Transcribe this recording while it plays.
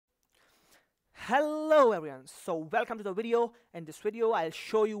Hello everyone, so welcome to the video. In this video I'll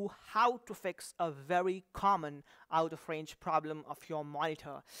show you how to fix a very common out of range problem of your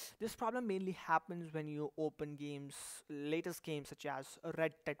monitor. This problem mainly happens when you open games, latest games such as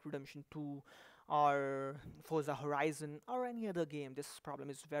Red Dead Redemption 2 or Forza Horizon or any other game. This problem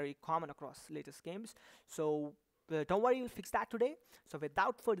is very common across latest games, so don't worry, we'll fix that today. So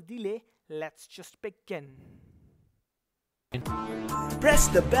without further delay, let's just begin. Press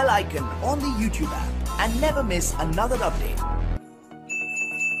the bell icon on the YouTube app and never miss another update.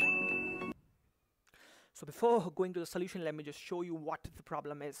 So before going to the solution, let me just show you what the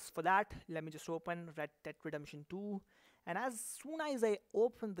problem is. For that, let me just open Red Dead Redemption 2, and as soon as I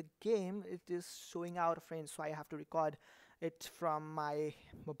open the game, it is showing out of range, so I have to record it from my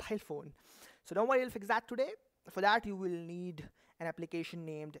mobile phone. So don't worry, I'll fix that today. For that, you will need an application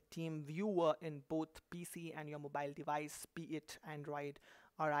named TeamViewer in both PC and your mobile device, be it Android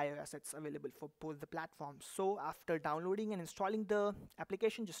or iOS. It's available for both the platforms. So after downloading and installing the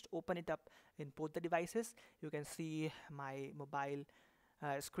application, just open it up in both the devices. You can see my mobile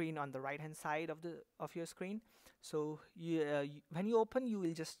screen on the right hand side of your screen. So when you open, you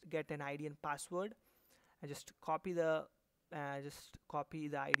will just get an ID and password, and just copy the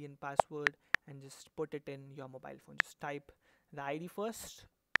ID and password and just put it in your mobile phone. Just type the ID first.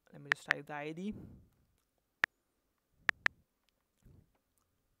 Let me just type the ID,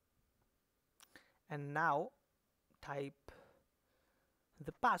 and now type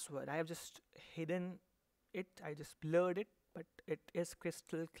the password. I have just hidden it, I just blurred it, but it is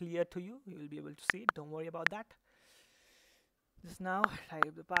crystal clear to you. You will be able to see it, don't worry about that. Just now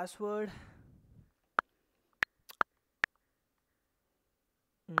type the password.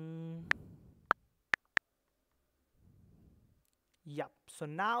 Yep, so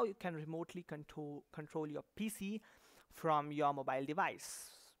now you can remotely control your PC from your mobile device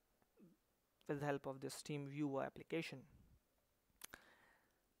with the help of this TeamViewer application.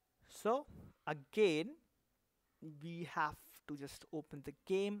 So again, we have to just open the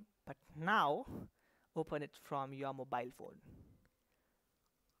game, but now open it from your mobile phone.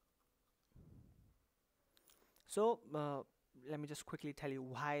 So let me just quickly tell you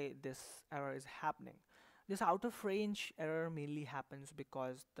why this error is happening. This out of range error mainly happens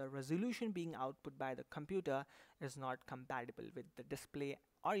because the resolution being output by the computer is not compatible with the display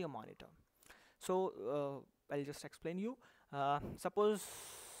or your monitor. So I'll just explain you. Suppose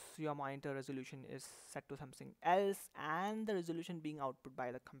your monitor resolution is set to something else and the resolution being output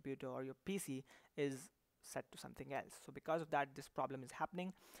by the computer or your PC is set to something else. So because of that, this problem is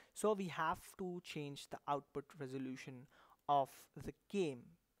happening. So we have to change the output resolution of the game,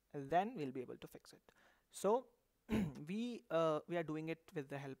 and then we'll be able to fix it. So we are doing it with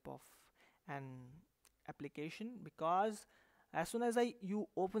the help of an application, because as soon as you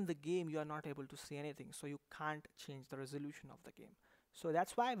open the game, you are not able to see anything, so you can't change the resolution of the game. So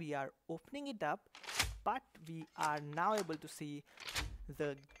that's why we are opening it up, but we are now able to see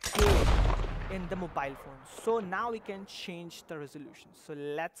the game in the mobile phone. So now we can change the resolution. So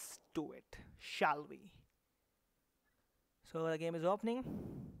let's do it, shall we? So the game is opening.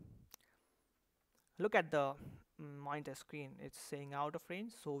 Look at the monitor screen, it's saying out of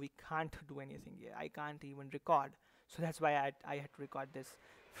range, so we can't do anything here. I can't even record, so that's why I had to record this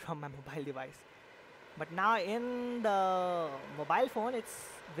from my mobile device. But now in the mobile phone it's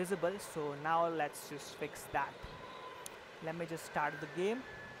visible, so now let's just fix that. Let me just start the game.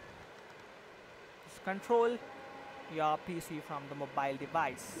 Just control your PC from the mobile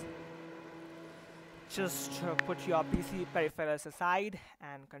device. Just put your PC peripherals aside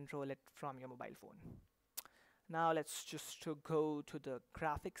and control it from your mobile phone. Now let's just go to the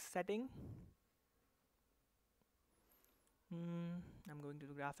graphics setting. I'm going to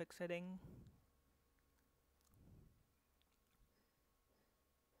the graphics setting.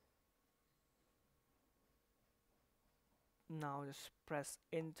 Now just press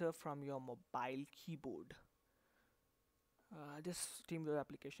enter from your mobile keyboard. This TeamViewer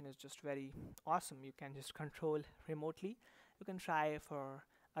application is just very awesome. You can just control remotely. You can try for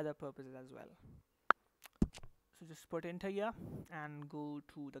other purposes as well. So just put enter here and go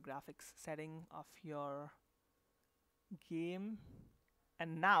to the graphics setting of your game,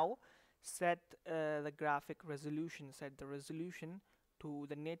 and now set the graphic resolution, set the resolution to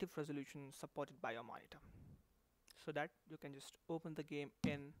the native resolution supported by your monitor, so that you can just open the game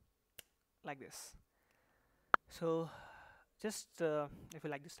in like this. So just if you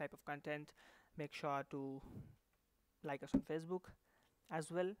like this type of content, make sure to like us on Facebook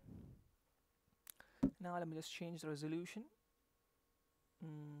as well. Now let me just change the resolution.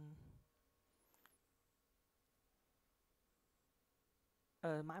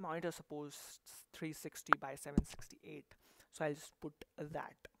 My monitor supports 360 by 768, so I'll just put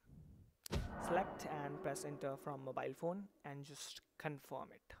that. Select and press enter from mobile phone and just confirm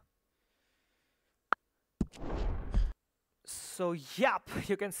it. So yep,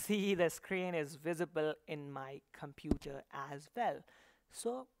 you can see the screen is visible in my computer as well.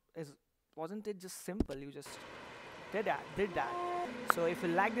 So wasn't it just simple? You just did that. So if you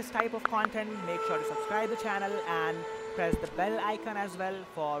like this type of content, make sure to subscribe the channel and press the bell icon as well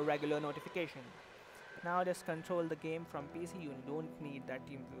for regular notification. Now just control the game from PC. You don't need that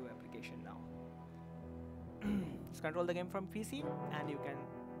TeamViewer application now. Just control the game from PC and you can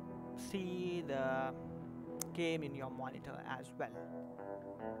see the game in your monitor as well.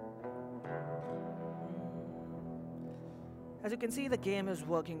 As you can see, the game is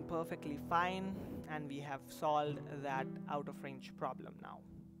working perfectly fine and we have solved that out of range problem now.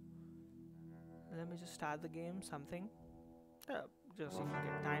 Let me just start the game, something. Just if you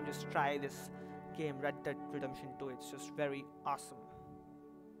get time, just try this game, Red Dead Redemption 2. It's just very awesome.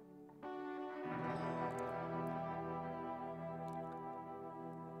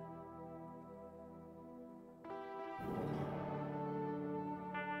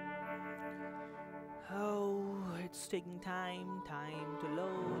 Oh, it's taking time to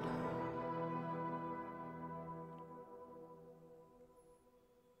load.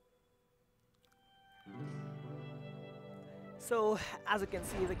 So as you can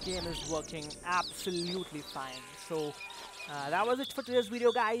see, the game is working absolutely fine. So that was it for today's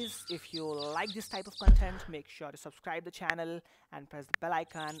video, guys. If you like this type of content, make sure to subscribe the channel and press the bell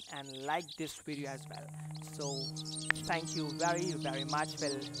icon and like this video as well. So thank you very much.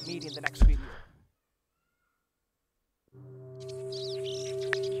 We'll meet in the next video.